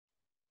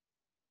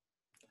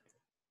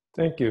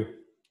Thank you.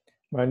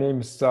 My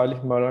name is Salih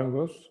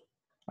Marangos.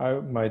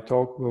 My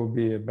talk will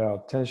be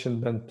about tension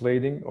band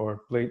plating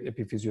or plate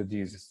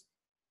epiphysiodesis.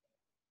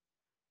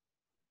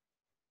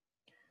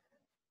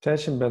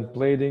 Tension band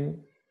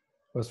plating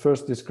was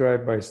first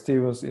described by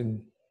Stevens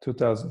in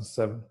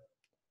 2007.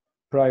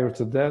 Prior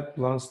to that,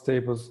 blunt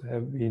staples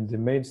have been the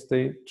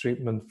mainstay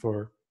treatment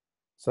for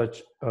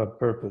such a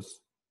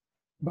purpose.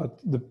 But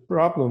the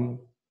problem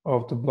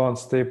of the blunt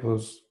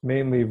staples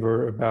mainly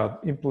were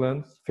about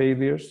implant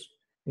failures,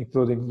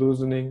 including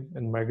loosening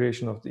and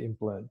migration of the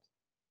implant.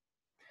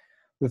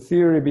 The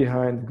theory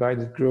behind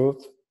guided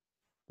growth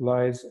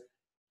lies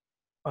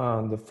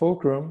on the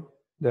fulcrum,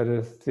 that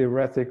is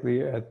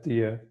theoretically at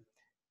the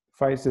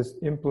physis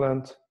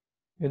implant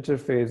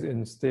interface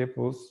in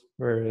staples,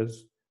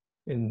 whereas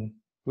in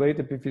plate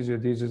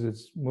epiphysiodesis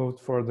it's moved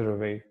further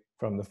away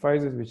from the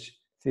physis, which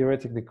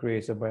theoretically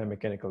creates a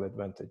biomechanical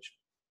advantage.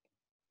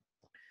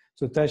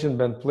 So tension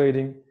band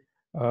plating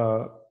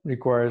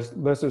requires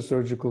lesser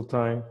surgical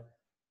time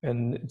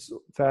and it's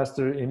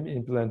faster in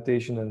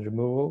implantation and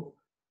removal,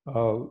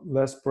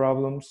 less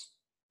problems,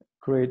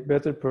 create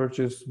better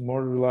purchase,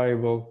 more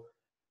reliable.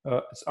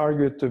 It's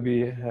argued to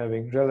be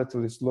having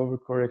relatively slower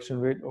correction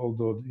rate,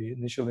 although the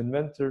initial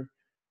inventor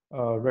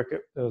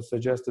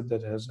suggested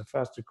that it has a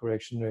faster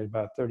correction rate,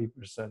 about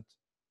 30%.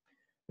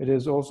 It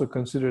is also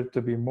considered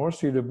to be more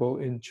suitable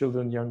in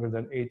children younger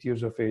than 8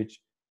 years of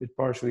age with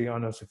partially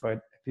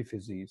unossified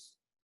epiphyses.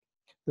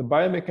 The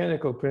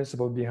biomechanical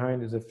principle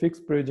behind is a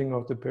fixed bridging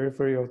of the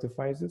periphery of the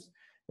physis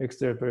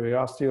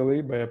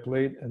extraperiosteally by a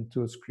plate and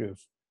 2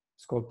 screws.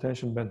 It's called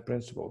tension band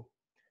principle.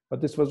 But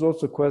this was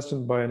also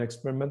questioned by an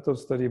experimental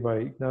study by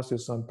Ignacio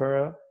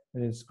Sampera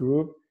and his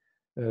group,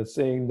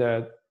 saying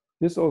that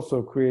this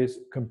also creates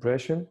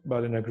compression,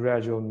 but in a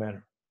gradual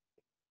manner.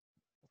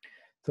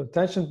 So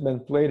tension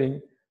band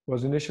plating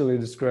was initially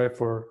described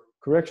for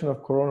correction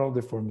of coronal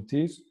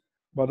deformities,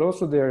 but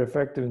also they are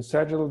effective in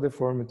sagittal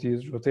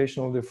deformities,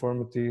 rotational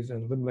deformities,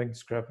 and limb length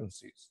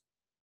discrepancies.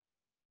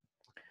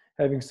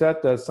 Having said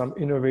that, some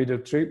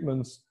innovative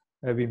treatments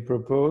have been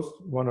proposed,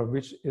 one of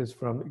which is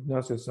from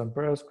Ignacio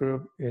Sampera's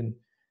group in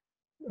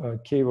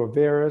cavo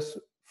varus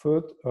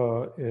foot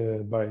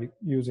by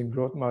using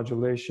growth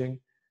modulation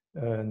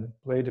and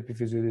plate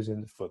epiphysiodesis in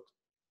the foot.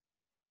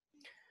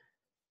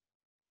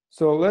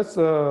 So let's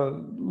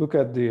look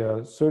at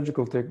the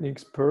surgical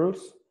techniques.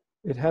 Pearls.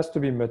 It has to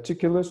be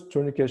meticulous,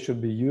 tourniquet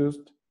should be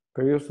used,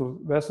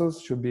 periosteal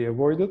vessels should be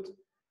avoided,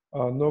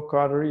 no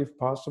cautery if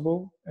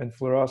possible, and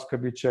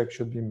fluoroscopy check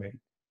should be made.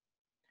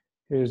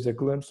 Here's a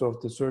glimpse of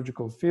the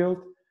surgical field.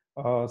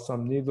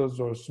 Some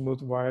needles or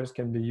smooth wires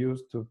can be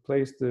used to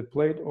place the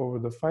plate over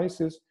the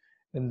physis,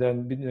 and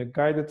then in a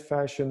guided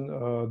fashion,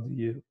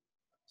 the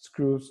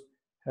screws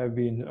have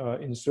been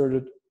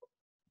inserted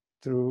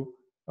through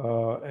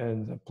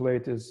and the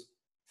plate is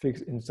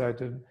fixed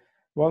inside it.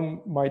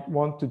 One might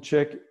want to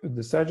check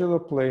the sagittal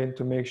plane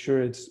to make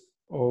sure it's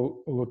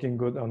all looking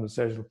good on the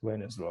sagittal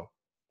plane as well.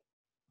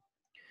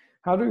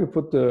 How do we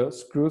put the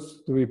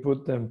screws? Do we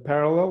put them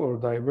parallel or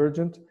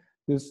divergent?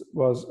 This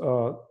was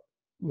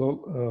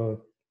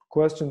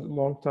questioned a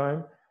long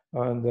time,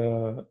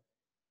 and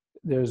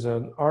there's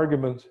an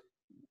argument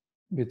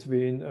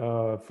between,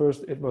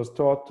 first it was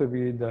thought to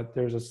be that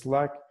there's a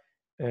slack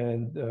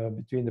and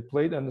between the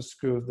plate and the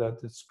screws,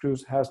 that the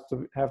screws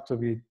have to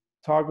be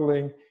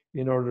toggling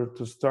in order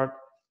to start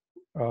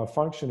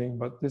functioning,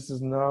 but this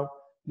is now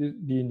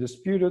being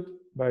disputed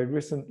by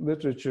recent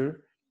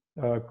literature,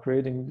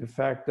 creating the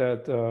fact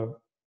that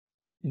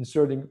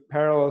inserting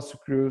parallel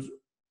screws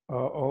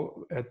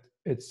at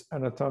its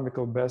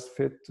anatomical best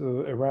fit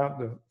around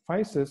the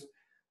physis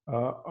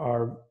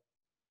are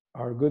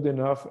good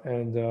enough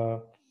and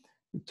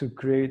to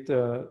create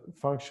a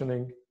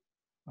functioning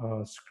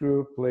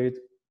screw plate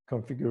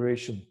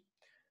configuration.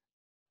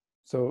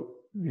 So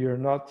we are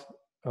not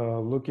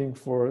looking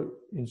for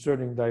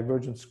inserting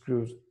divergent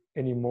screws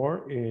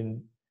anymore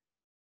in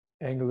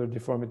angular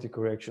deformity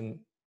correction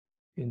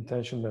in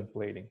tension band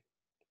plating.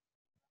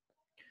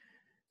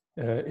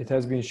 It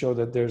has been shown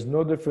that there's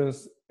no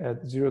difference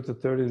at 0 to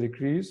 30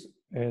 degrees,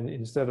 and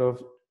instead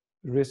of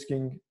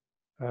risking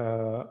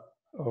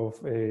of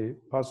a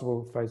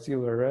possible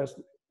physeal arrest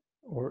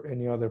or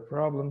any other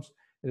problems,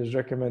 it is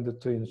recommended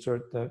to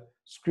insert the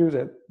screws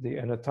at the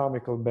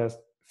anatomical best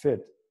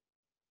fit.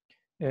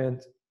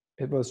 And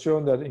it was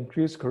shown that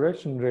increased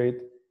correction rate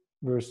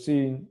were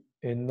seen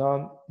in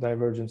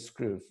non-divergent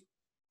screws.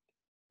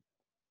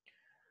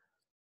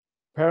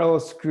 Parallel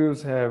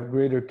screws have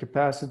greater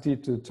capacity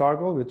to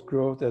toggle with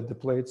growth at the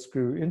plate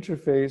screw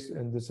interface,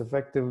 and this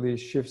effectively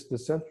shifts the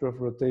center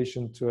of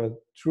rotation to a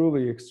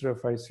truly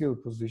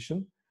extraphyseal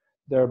position,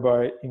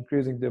 thereby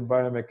increasing the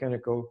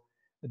biomechanical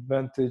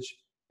advantage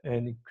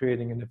and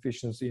creating an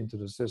efficiency into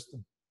the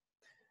system.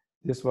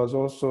 This was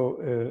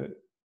also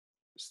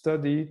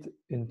studied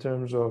in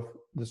terms of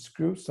the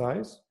screw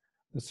size.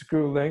 The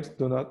screw lengths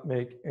do not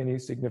make any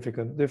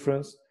significant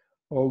difference,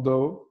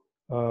 although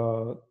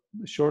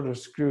shorter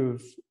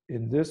screws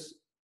in this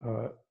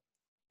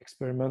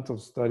experimental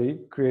study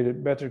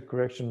created better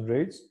correction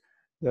rates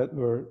that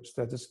were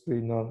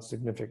statistically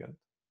non-significant.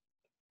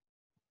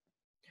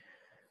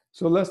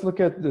 So let's look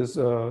at this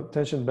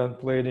tension band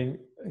plating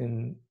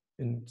in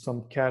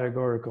some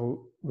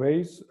categorical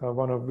ways,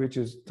 one of which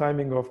is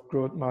timing of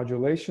growth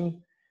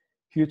modulation.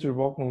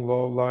 Hütter-Volkmann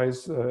law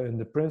lies in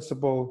the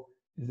principle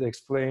is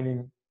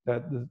explaining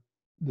that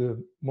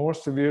the more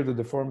severe the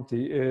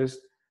deformity is,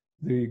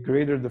 the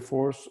greater the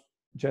force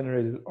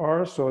generated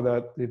R, so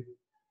that the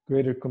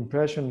greater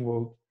compression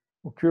will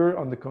occur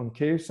on the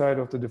concave side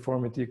of the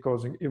deformity,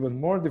 causing even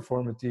more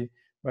deformity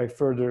by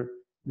further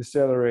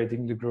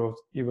decelerating the growth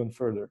even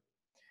further.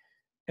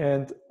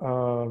 And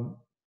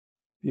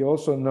we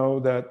also know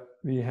that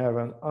we have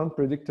an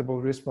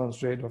unpredictable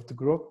response rate of the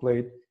growth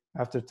plate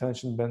after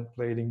tension band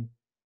plating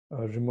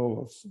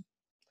removals.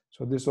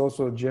 So this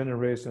also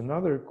generates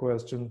another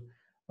question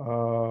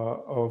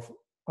of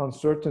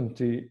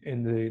uncertainty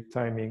in the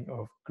timing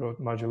of growth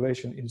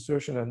modulation,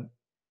 insertion, and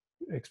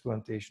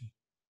explantation.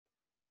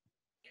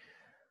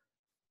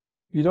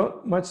 We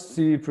don't much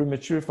see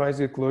premature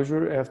physical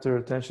closure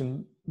after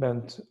tension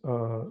band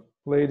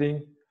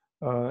plating.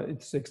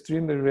 It's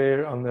extremely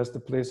rare unless the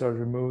plates are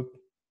removed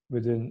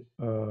within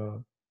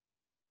 2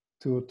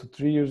 to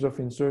 3 years of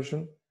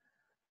insertion.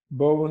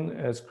 Bowen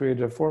has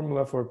created a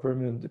formula for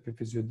permanent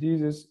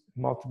epiphysiodesis.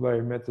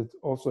 Multiplier method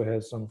also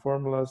has some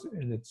formulas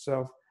in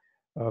itself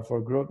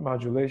for growth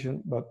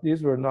modulation, but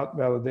these were not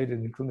validated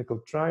in clinical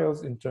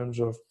trials in terms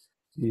of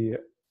the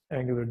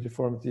angular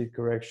deformity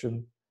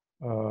correction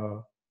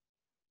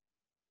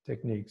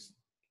techniques.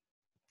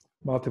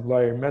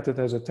 Multiplier method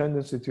has a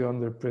tendency to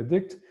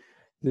underpredict.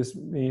 This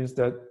means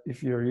that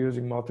if you're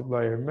using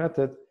multiplier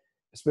method,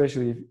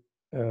 especially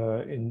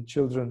in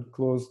children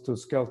close to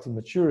skeletal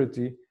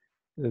maturity,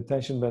 the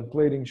tension band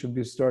plating should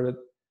be started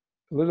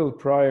a little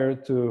prior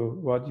to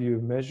what you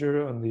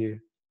measure on the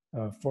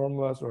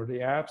formulas or the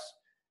apps,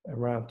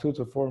 around 2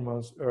 to 4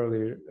 months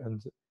earlier,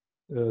 and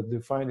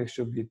the findings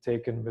should be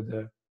taken with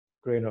a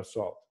grain of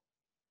salt.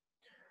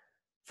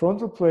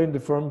 Frontal plane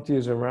deformity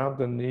is around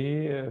the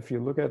knee. If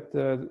you look at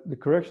the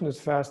correction is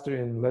faster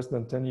in less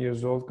than 10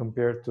 years old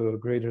compared to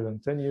greater than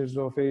 10 years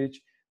of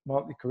age.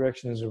 Monthly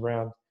correction is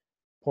around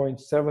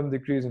 0.7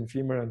 degrees in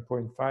femur and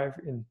 0.5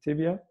 in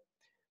tibia.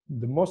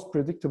 The most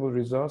predictable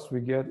results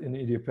we get in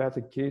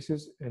idiopathic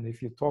cases, and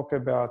if you talk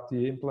about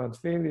the implant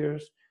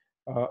failures,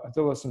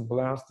 adolescent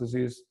Blount's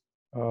disease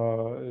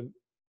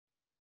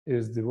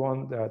is the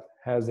one that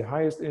has the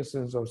highest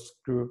incidence of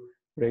screw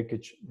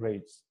breakage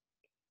rates.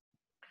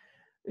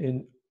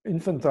 In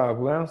infantile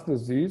Blount's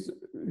disease,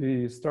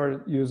 we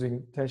started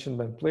using tension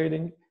band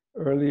plating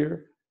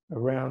earlier,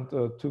 around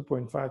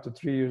 2.5 to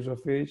 3 years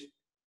of age,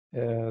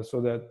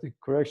 so that the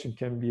correction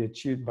can be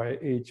achieved by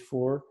age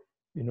 4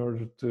 in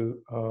order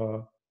to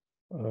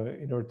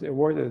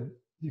avoid a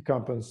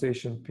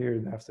decompensation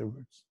period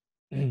afterwards.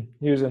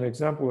 Here's an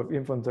example of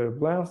infantile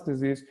Blount's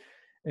disease,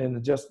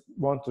 and just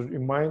want to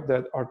remind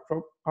that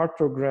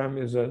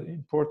arthrogram is an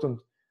important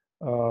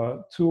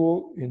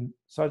tool in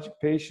such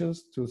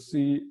patients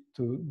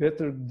to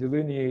better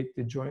delineate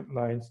the joint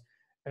lines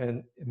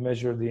and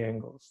measure the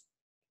angles.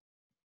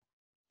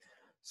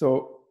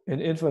 So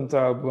in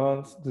infantile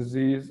Blount's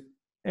disease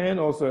and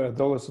also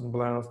adolescent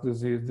Blount's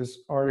disease, this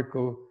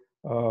article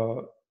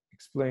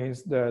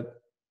explains that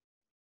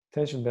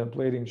tension band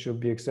plating should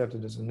be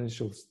accepted as an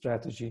initial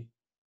strategy.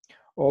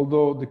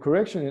 Although the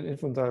correction in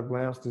infantile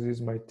Blount's disease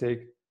might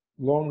take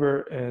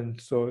longer, and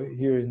so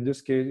here in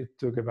this case it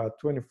took about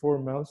 24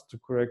 months to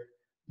correct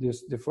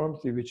this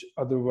deformity, which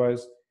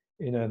otherwise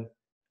in an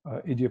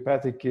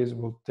idiopathic case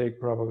will take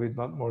probably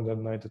not more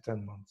than 9 to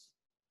 10 months.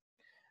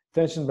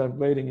 Tension band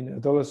plating in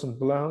adolescent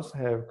Blount's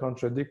have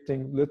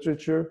contradicting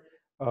literature,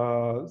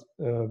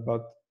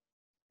 but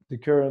the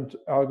current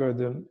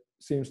algorithm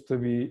seems to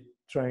be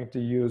trying to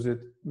use it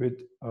with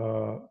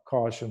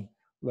caution,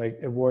 like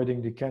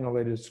avoiding the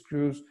cannulated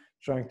screws,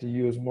 trying to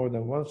use more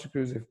than one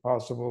screws if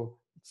possible,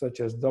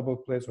 such as double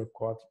plates or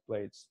quad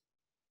plates.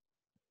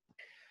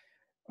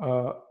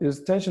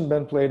 Is tension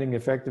band plating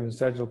effective in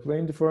sagittal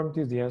plane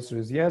deformities? The answer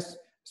is yes,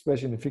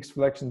 especially in fixed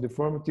flexion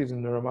deformities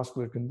and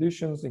neuromuscular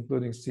conditions,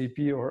 including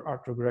CP or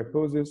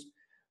arthrogryposis.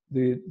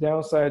 The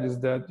downside is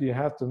that you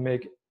have to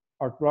make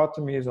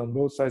arthrotomies on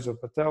both sides of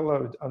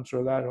patella with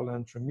anterolateral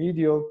and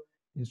anteromedial,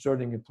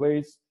 inserting in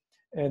plates.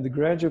 And the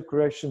gradual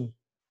correction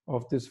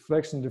of this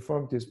flexion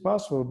deformity is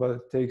possible, but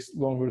it takes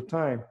longer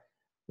time.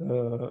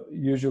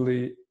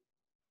 Usually,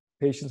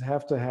 patients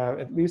have to have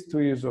at least 2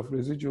 years of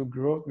residual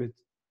growth with,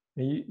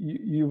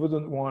 you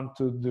wouldn't want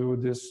to do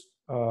this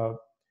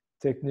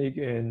technique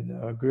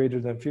in greater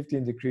than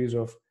 15 degrees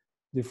of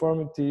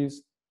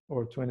deformities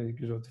or 20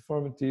 degrees of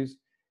deformities.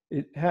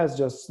 It has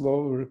just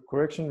slower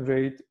correction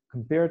rate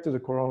compared to the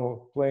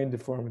coronal plane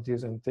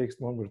deformities and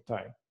takes longer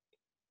time.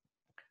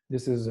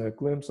 This is a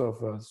glimpse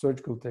of a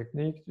surgical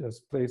technique,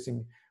 just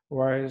placing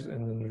wires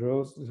and then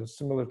rows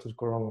similar to the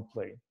coronal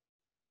plane.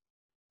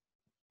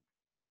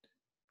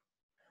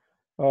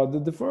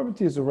 The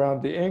deformities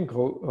around the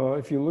ankle,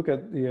 if you look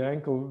at the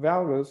ankle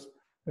valgus,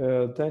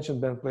 tension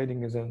band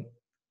plating is an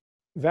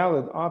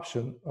valid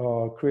option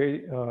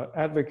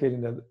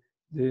advocating that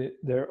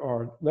there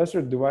are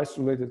lesser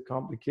device-related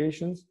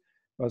complications,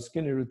 but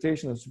skin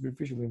irritation and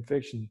superficial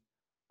infection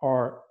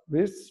are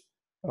risks.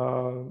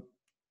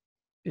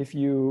 If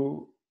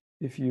you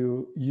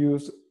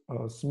use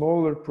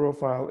smaller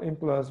profile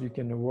implants, you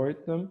can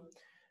avoid them,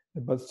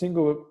 but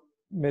single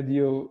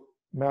medial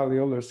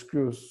malleolar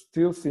screws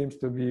still seems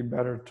to be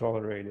better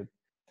tolerated.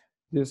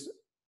 This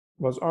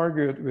was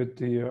argued with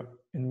the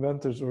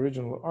inventor's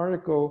original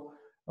article,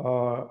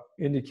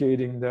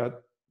 indicating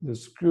that the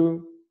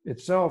screw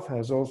itself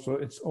has also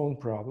its own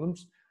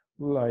problems,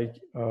 like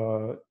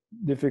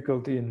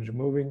difficulty in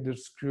removing the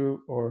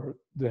screw or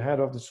the head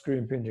of the screw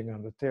impinging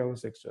on the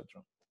talus, etc.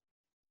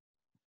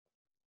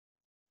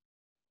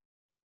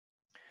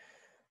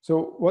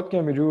 So what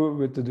can we do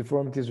with the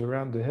deformities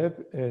around the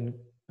hip? In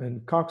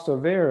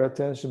coxa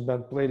tension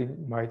band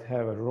plating might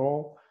have a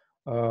role.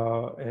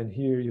 And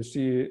here you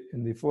see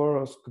in the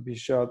fluoroscopy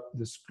shot,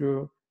 the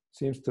screw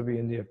seems to be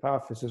in the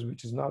epiphysis,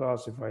 which is not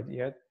ossified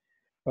yet.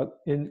 But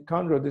in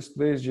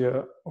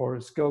chondrodysplasia or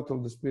skeletal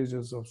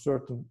dysplasias of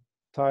certain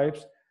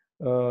types,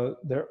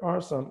 there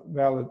are some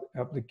valid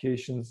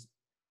applications.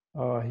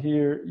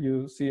 Here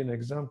you see an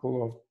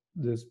example of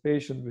this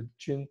patient with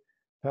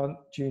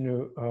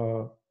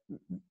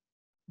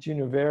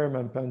genu-varum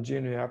and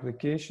pangenu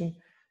application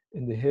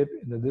in the hip,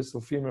 in the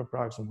distal femur,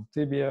 proximal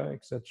tibia,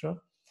 etc.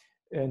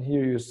 And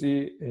here you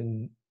see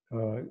in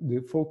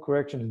the full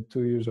correction in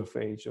 2 years of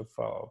age of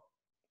follow-up.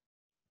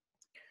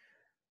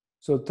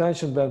 So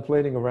tension band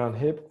plating around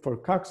hip for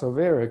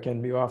coxa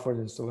can be offered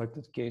in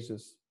selected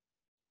cases.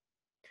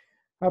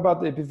 How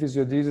about the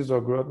epiphysiodesis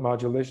or growth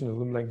modulation of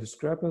limb length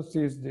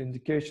discrepancies? The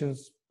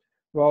indications,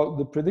 well,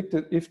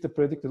 if the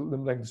predicted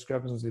limb length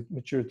discrepancy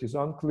maturity is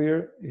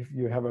unclear, if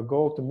you have a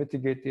goal to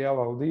mitigate the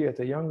LLD at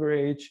a younger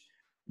age,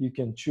 you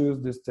can choose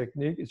this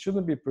technique. It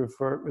shouldn't be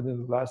preferred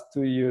within the last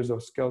 2 years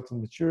of skeletal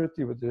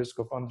maturity with the risk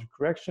of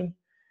undercorrection.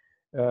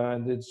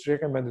 And it's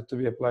recommended to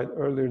be applied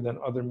earlier than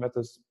other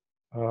methods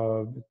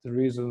with the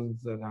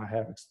reasons that I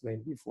have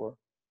explained before.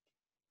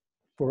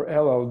 For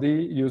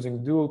LLD,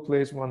 using dual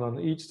plates, one on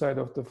each side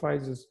of the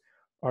physis,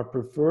 are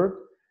preferred.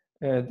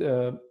 And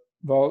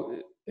well,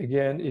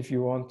 again, if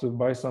you want to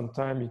buy some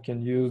time, you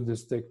can use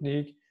this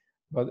technique,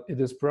 but it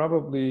is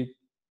probably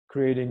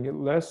creating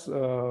less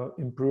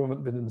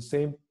improvement within the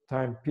same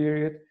time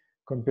period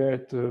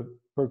compared to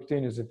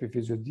percutaneous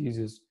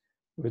epiphysiodesis,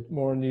 with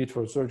more need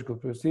for surgical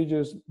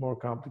procedures, more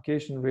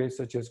complication rates,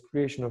 such as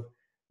creation of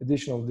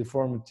additional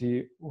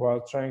deformity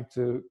while trying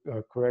to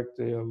correct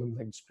the limb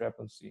length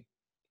discrepancy.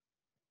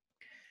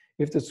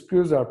 If the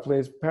screws are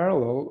placed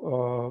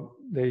parallel,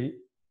 they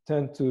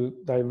tend to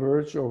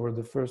diverge over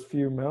the first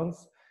few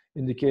months,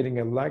 indicating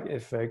a lag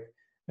effect.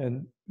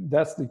 And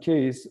that's the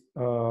case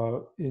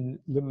in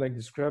limb length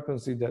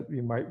discrepancy, that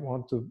we might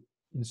want to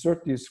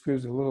insert these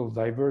screws a little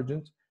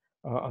divergent.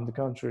 On the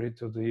contrary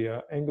to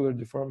the angular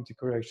deformity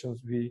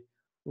corrections, we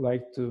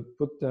like to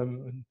put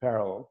them in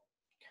parallel.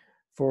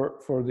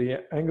 For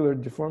the angular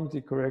deformity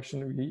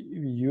correction, we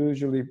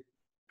usually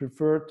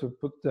prefer to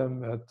put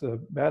them at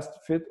best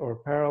fit or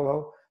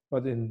parallel,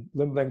 but in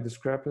limb length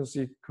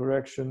discrepancy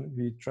correction,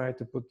 we try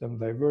to put them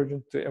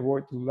divergent to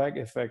avoid the lag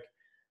effect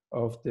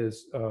of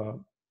this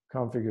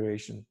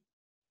configuration.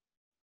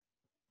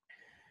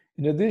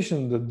 In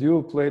addition, the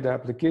dual plate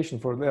application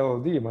for the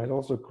LLD might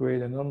also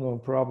create an unknown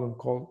problem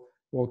called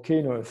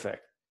volcano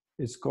effect.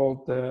 It's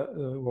called the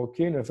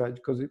volcano effect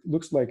because it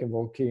looks like a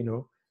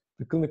volcano.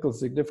 The clinical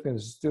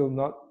significance is still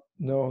not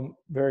known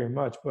very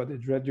much, but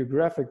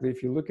radiographically,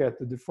 if you look at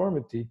the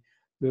deformity,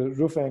 the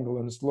roof angle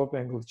and the slope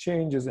angle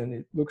changes, and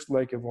it looks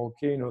like a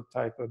volcano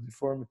type of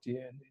deformity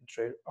in the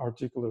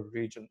intra-articular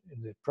region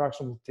in the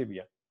proximal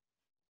tibia.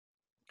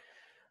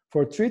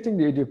 For treating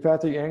the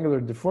idiopathic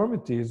angular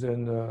deformities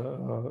in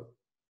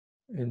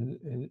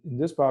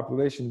this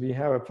population, we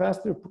have a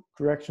faster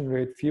correction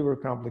rate, fewer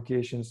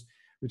complications,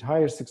 with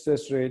higher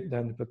success rate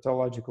than the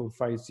pathological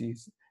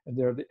physes, and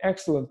they're the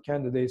excellent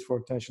candidates for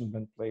tension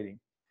band plating.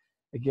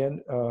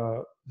 Again,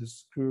 the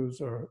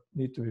screws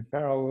need to be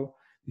parallel.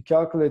 The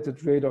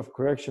calculated rate of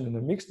correction in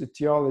the mixed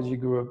etiology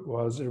group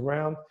was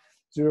around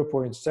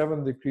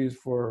 0.7 degrees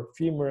for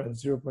femur and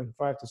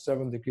 0.5 to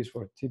 7 degrees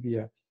for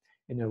tibia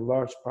in a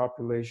large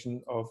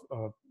population of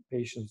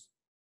patients.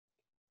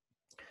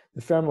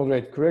 The femoral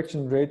rate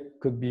correction rate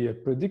could be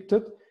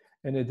predicted,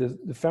 and it is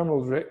the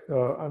femoral rate.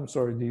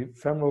 The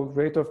femoral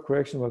rate of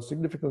correction was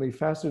significantly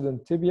faster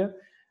than tibia,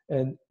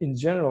 and in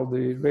general,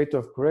 the rate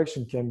of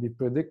correction can be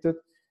predicted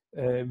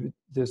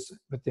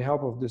with the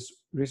help of this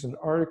recent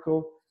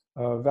article.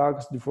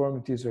 Valgus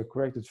deformities are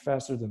corrected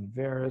faster than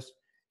varus.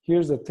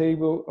 Here's a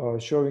table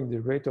showing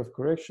the rate of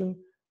correction,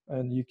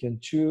 and you can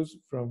choose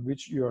from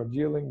which you are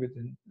dealing with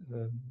and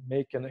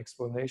make an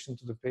explanation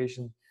to the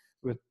patient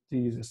with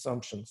these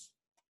assumptions.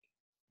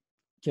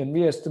 Can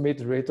we estimate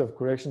the rate of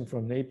correction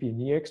from an AP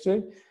knee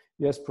X-ray?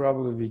 Yes,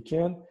 probably we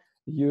can,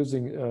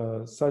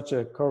 using such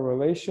a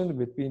correlation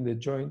between the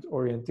joint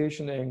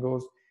orientation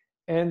angles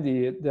and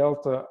the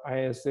delta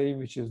ISA,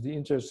 which is the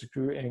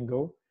interscrew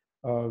angle.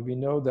 We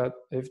know that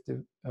if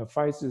the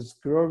physis is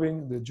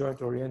growing, the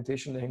joint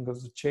orientation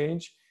angles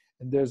change,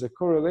 and there's a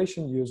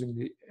correlation using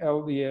the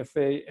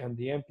LDFA and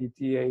the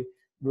MPTA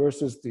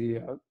versus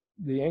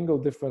the angle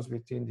difference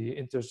between the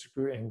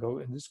interscrew angle,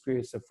 and this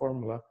creates a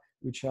formula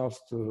which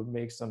helps to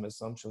make some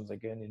assumptions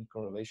again in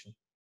correlation.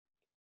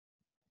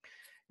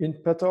 In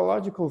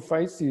pathological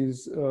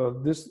physes,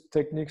 this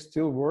technique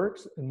still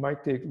works and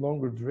might take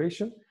longer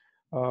duration.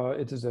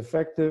 It is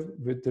effective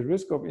with the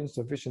risk of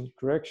insufficient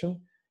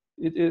correction.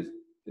 It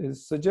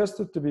is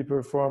suggested to be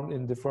performed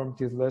in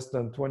deformities less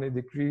than 20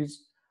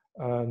 degrees,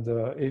 and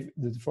if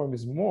the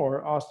deformity is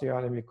more,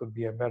 osteotomy could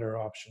be a better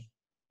option.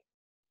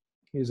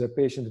 Here's a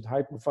patient with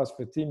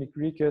hypophosphatemic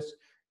rickets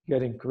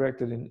getting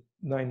corrected in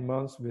 9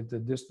 months with the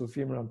distal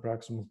femur and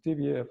proximal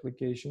tibia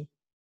application.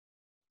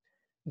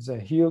 It's a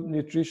healed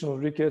nutritional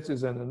rickets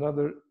is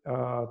another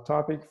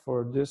topic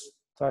for this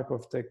type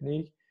of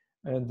technique,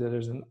 and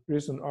there's a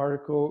recent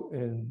article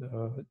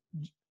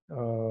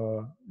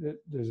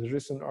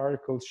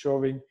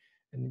showing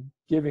and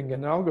giving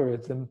an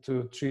algorithm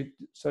to treat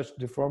such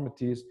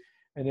deformities,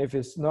 and if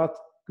it's not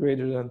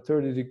greater than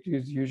 30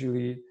 degrees,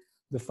 usually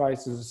the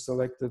physis is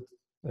selected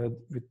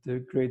with the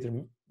greater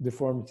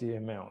deformity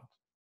amount.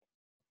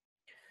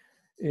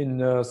 In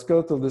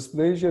skeletal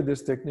dysplasia,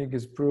 this technique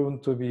is proven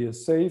to be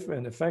safe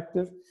and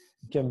effective.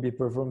 It can be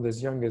performed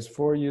as young as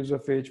 4 years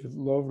of age with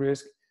low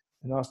risk,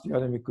 and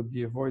osteotomy could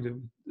be avoided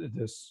with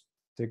this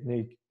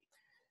technique.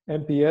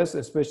 MPS,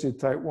 especially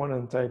type 1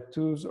 and type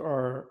 2s,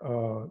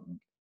 are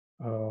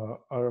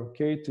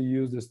okay to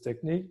use this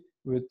technique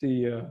with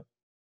the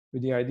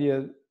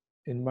idea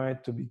in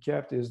mind to be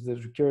kept is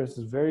that recurrence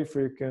is very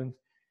frequent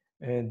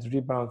and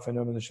rebound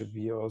phenomena should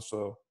be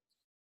also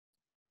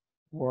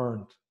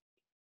warned.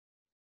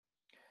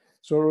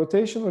 So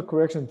rotational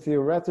correction,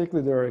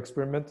 theoretically, there are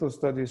experimental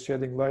studies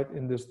shedding light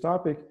in this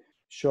topic,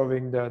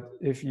 showing that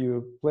if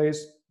you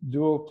place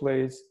dual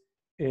plates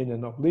in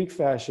an oblique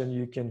fashion,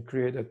 you can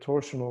create a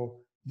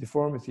torsional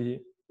deformity,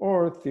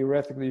 or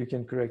theoretically, you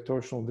can correct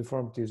torsional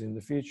deformities in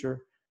the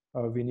future.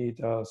 We need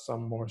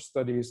some more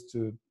studies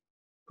to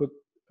put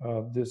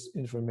this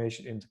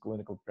information into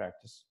clinical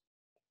practice.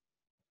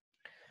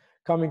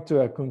 Coming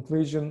to a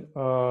conclusion,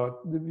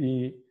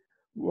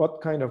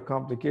 what kind of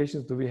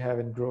complications do we have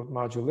in growth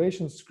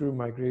modulation, screw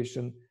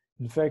migration,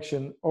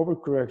 infection,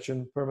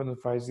 overcorrection,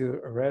 permanent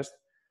physeal arrest,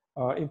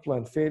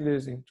 implant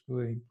failures,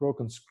 including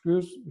broken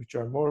screws, which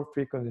are more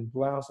frequent in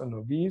blondes and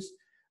obese,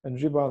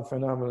 and rebound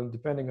phenomenon,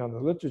 depending on the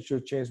literature,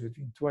 change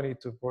between 20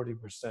 to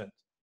 40%.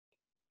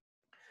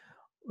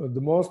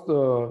 The most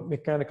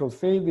mechanical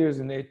failures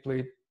in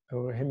 8-plate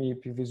or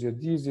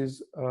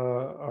hemiepiphysiodesis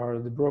are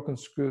the broken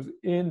screws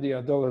in the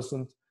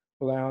adolescent,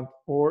 blonde,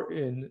 or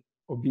in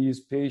obese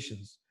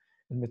patients.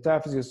 And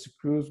metaphyseal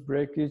screws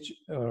breakage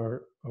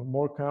are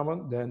more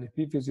common than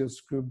epiphyseal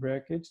screw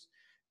breakage.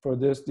 For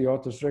this, the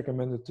authors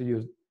recommended to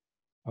use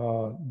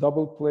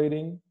double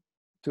plating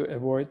to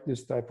avoid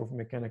this type of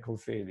mechanical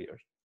failure.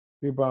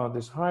 Rebound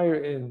is higher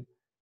in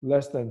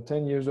less than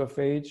 10 years of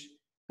age,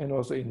 and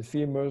also in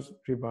femurs,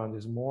 rebound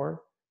is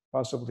more,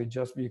 possibly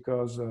just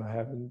because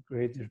having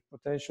greater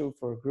potential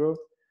for growth.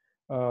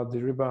 The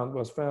rebound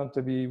was found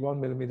to be 1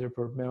 millimeter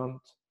per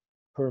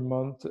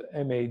month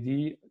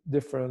MAD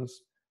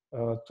difference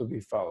to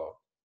be followed.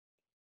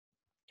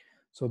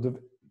 So the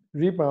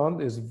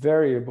rebound is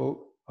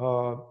variable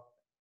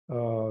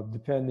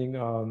depending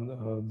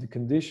on the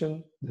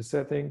condition, the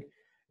setting.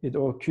 It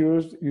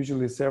occurs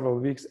usually several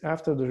weeks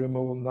after the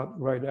removal, not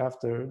right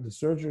after the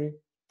surgery.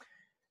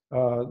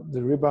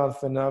 The rebound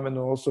phenomenon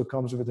also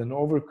comes with an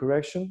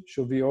overcorrection.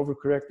 Should we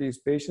overcorrect these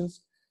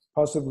patients?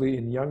 Possibly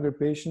in younger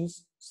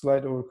patients,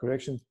 slight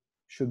overcorrection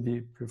should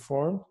be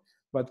performed,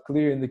 but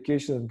clear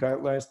indication that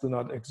guidelines do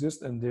not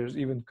exist, and there's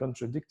even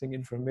contradicting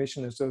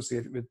information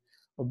associated with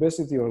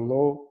obesity or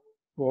low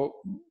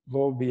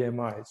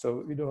BMI.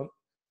 So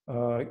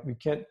we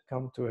can't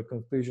come to a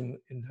conclusion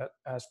in that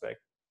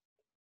aspect.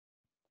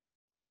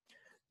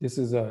 This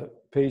is a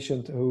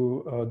patient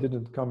who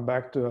didn't come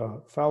back to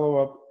a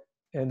follow-up,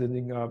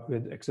 ending up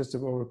with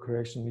excessive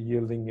overcorrection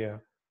yielding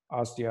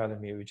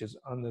osteotomy, which is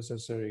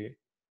unnecessary,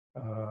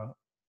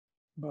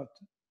 but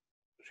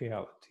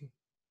reality.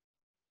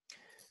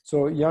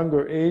 So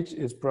younger age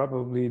is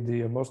probably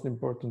the most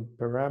important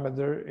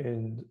parameter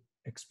in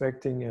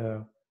expecting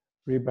a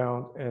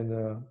rebound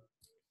and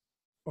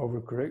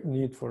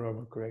need for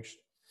overcorrection.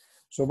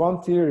 So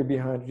one theory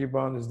behind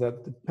rebound is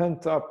that the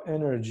pent-up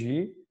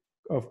energy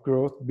of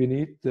growth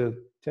beneath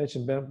the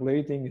tension band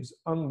plating is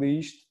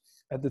unleashed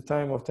at the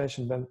time of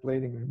tension band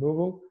plating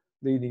removal,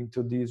 leading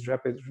to these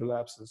rapid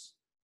relapses.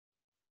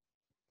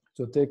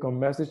 So take-home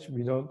message,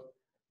 we don't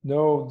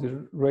know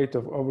the rate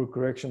of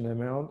overcorrection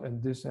amount,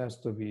 and this has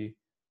to be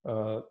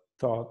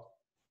thought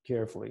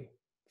carefully.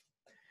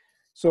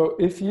 So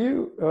if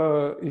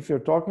you're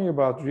talking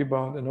about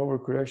rebound and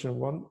overcorrection,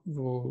 one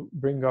will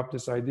bring up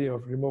this idea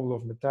of removal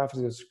of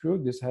metaphyseal screw.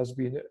 This has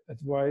been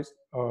advised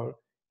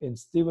in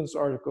Stevens'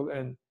 article,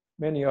 and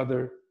many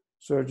other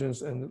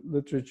surgeons and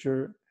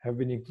literature have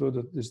been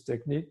included this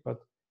technique, but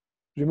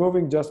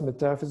Removing just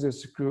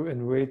metaphysis screw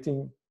and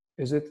waiting,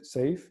 is it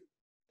safe?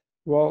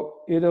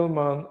 Well,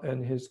 Edelman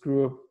and his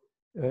group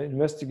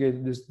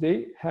investigated this.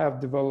 They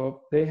have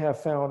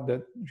found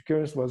that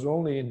recurrence was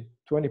only in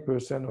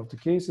 20% of the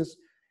cases.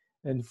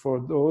 And for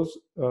those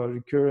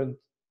recurrent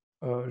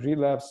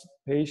relapse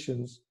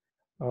patients,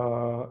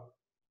 only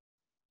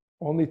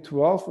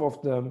 12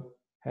 of them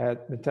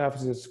had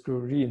metaphysis screw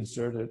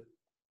reinserted.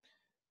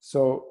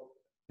 So,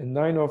 and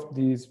 9 of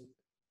these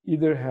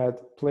either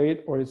had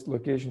plate or its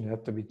location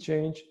had to be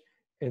changed.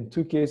 In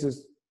 2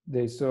 cases,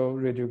 they saw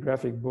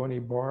radiographic bony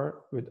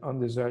bar with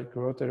undesired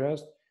carotid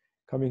arrest,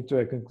 coming to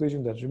a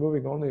conclusion that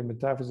removing only a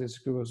metaphysis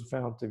screw was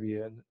not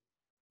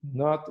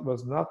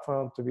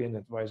found to be an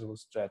advisable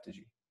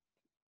strategy.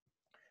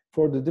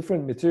 For the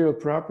different material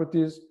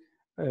properties,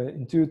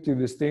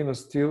 intuitively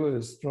stainless steel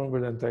is stronger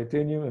than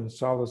titanium, and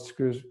solid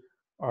screws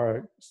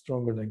are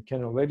stronger than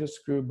cannulated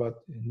screw,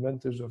 but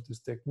inventors of this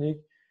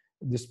technique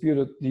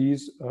disputed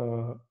these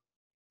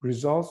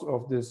results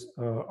of this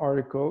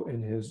article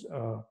in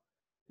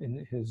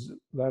his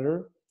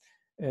letter,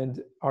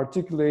 and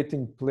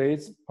articulating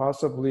plates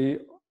possibly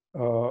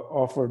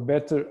offer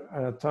better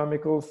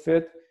anatomical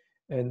fit,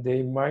 and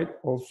they might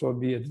also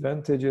be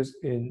advantageous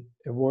in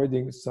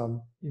avoiding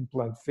some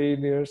implant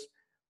failures.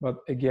 But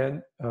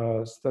again,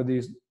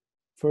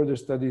 further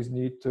studies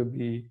need to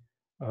be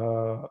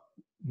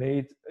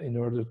made in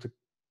order to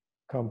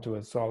come to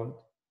a solid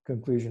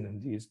conclusion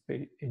in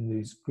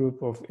these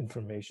group of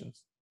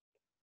informations.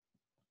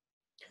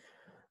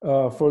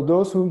 For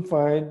those who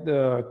find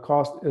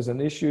cost as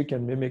an issue,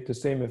 can mimic the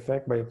same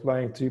effect by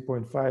applying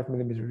 3.5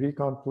 millimeter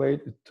recon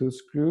plate with 2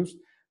 screws,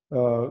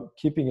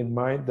 keeping in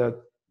mind that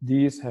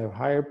these have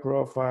higher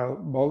profile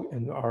bulk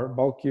and are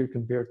bulkier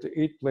compared to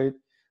 8 plate,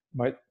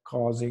 might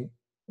causing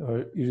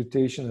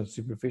irritation and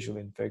superficial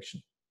infection.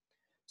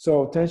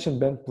 So tension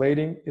band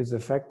plating is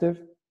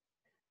effective.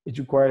 It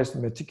requires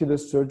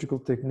meticulous surgical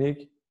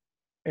technique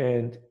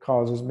and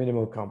causes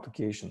minimal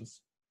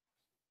complications.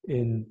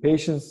 In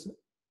patients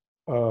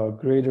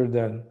greater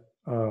than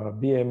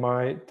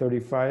BMI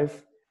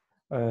 35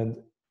 and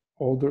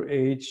older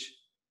age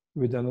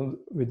with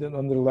an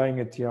underlying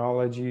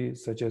etiology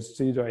such as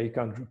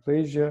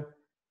pseudoachondroplasia,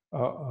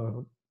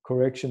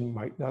 correction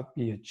might not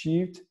be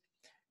achieved.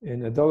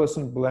 In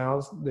adolescent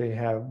blondes, they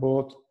have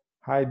both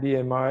high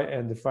BMI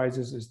and the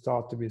physis is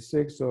thought to be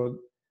 6, so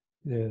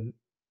a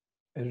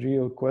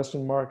real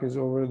question mark is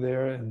over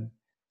there, and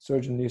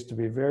surgeon needs to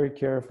be very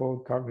careful,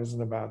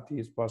 cognizant about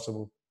these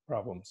possible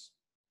problems.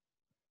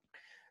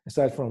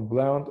 Aside from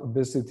blonde,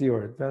 obesity,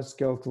 or advanced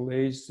skeletal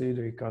age,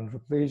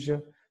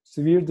 pseudoachondroplasia,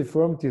 severe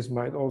deformities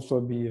might also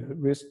be a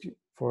risk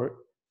for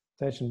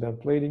tension band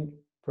plating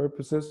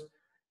purposes,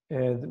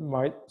 and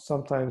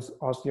sometimes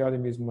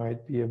osteotomies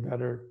might be a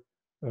better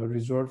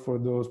resort for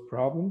those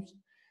problems.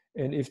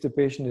 And if the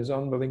patient is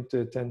unwilling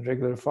to attend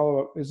regular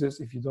follow-up visits,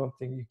 if you don't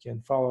think you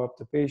can follow up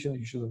the patient,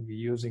 you shouldn't be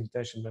using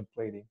tension band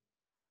plating.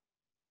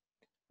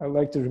 I'd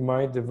like to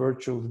remind the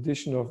virtual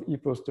edition of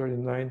EPOS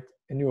 39th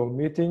annual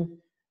meeting,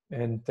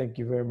 and thank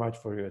you very much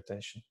for your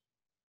attention.